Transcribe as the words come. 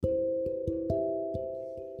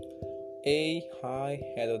Hey, hi,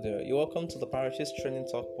 hello there. You're welcome to the Parishes Training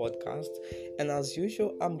Talk podcast. And as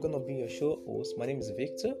usual, I'm gonna be your show host. My name is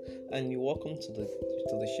Victor, and you're welcome to the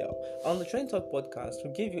show. On the Training Talk podcast,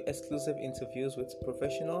 we give you exclusive interviews with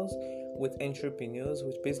professionals, with entrepreneurs,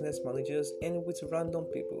 with business managers, and with random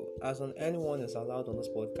people, as on anyone is allowed on this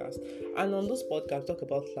podcast. And on this podcast, we talk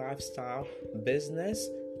about lifestyle, business,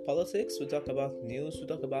 politics, we talk about news, we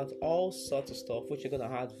talk about all sorts of stuff which are gonna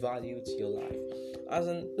add value to your life. As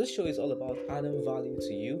in, this show is all about adding value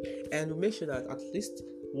to you, and we make sure that at least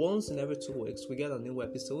once in every 2 weeks we get a new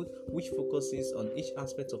episode which focuses on each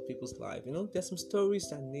aspect of people's life. There's some stories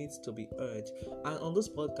that needs to be heard, and on this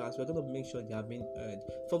podcast we're gonna make sure they are being heard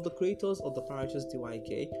from the creators of the Parishes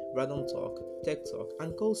DYK, Random Talk, Tech Talk,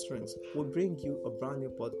 and Cold Strings. We bring you a brand new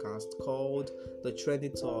podcast called the Trendy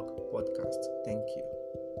Talk Podcast. Thank you.